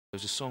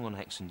There's a song on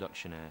Hex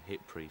Inductionaire,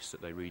 Hit Priest,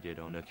 that they redid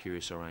on a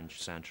Curious Orange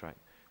soundtrack,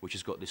 which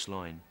has got this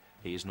line,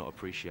 "He is not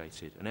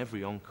appreciated." And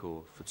every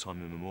encore for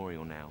time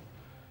immemorial now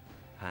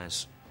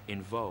has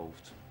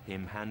involved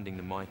him handing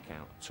the mic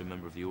out to a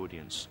member of the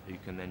audience who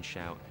can then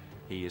shout,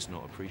 "He is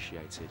not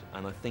appreciated."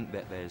 And I think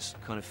that there's a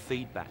kind of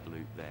feedback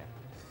loop there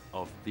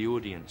of the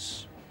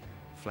audience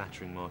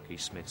flattering Marquis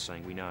Smith,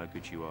 saying, "We know how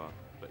good you are,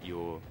 but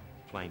you're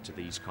playing to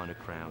these kind of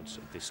crowds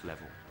at this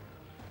level."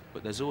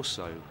 But there's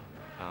also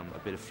a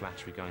bit of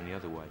flattery going the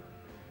other way.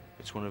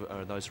 It's one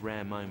of those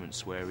rare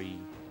moments where he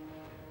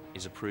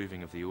is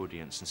approving of the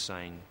audience and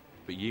saying,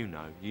 "But you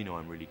know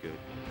I'm really good."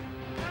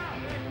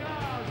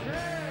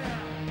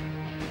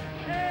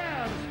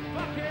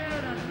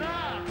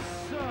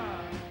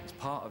 It's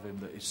part of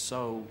him that is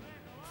so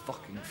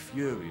fucking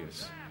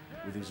furious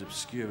with his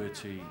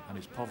obscurity and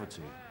his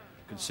poverty,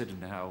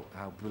 considering how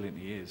brilliant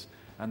he is,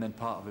 and then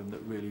part of him that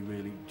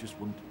really just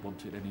wouldn't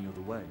want it any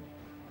other way.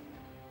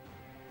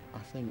 I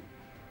think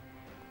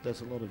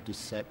there's a lot of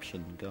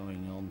deception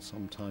going on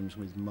sometimes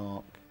with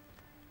Mark.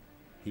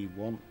 He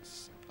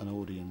wants an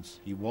audience,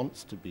 he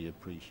wants to be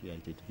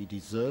appreciated, he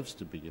deserves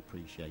to be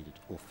appreciated,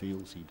 or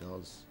feels he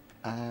does.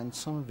 And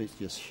some of it's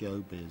just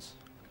showbiz.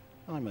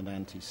 I'm an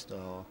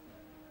anti-star,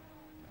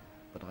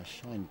 but I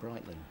shine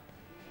brightly.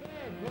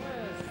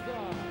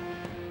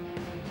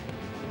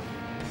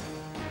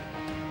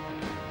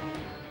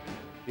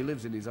 He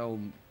lives in his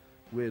own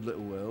weird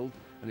little world,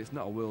 and it's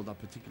not a world I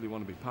particularly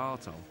want to be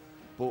part of,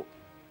 but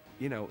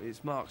you know,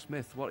 it's Mark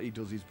Smith. What he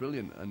does is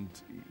brilliant, and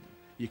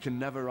you can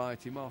never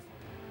write him off.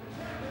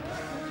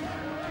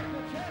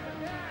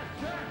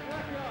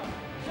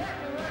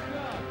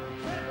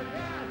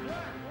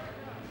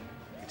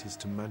 It is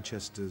to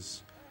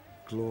Manchester's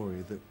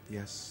glory that,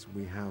 yes,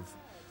 we have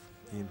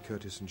Ian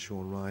Curtis and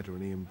Shaun Ryder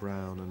and Ian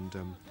Brown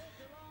and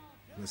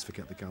let's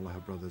forget the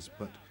Gallagher brothers,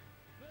 but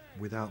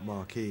without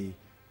Marquis,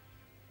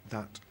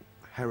 that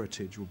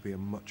heritage would be a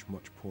much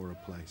poorer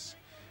place.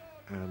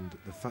 And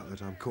the fact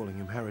that I'm calling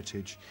him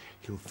heritage,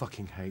 he'll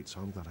fucking hate, so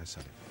I'm glad I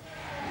said it.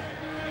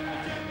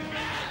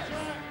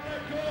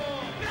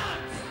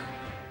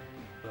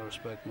 I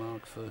respect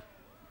Mark for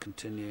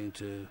continuing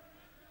to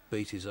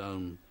beat his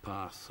own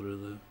path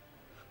through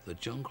the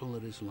jungle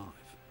that is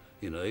life.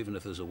 You know, even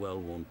if there's a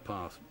well-worn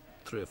path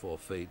 3 or 4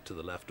 feet to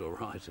the left or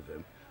right of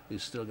him,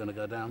 he's still going to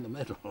go down the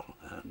middle,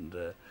 and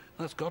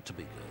that's got to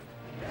be good.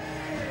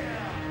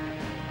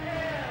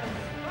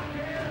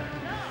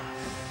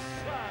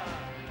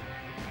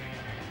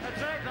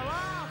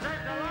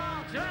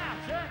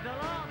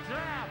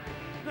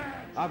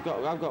 I've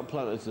got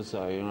plenty to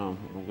say, you know.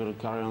 I'm going to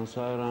carry on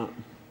saying that.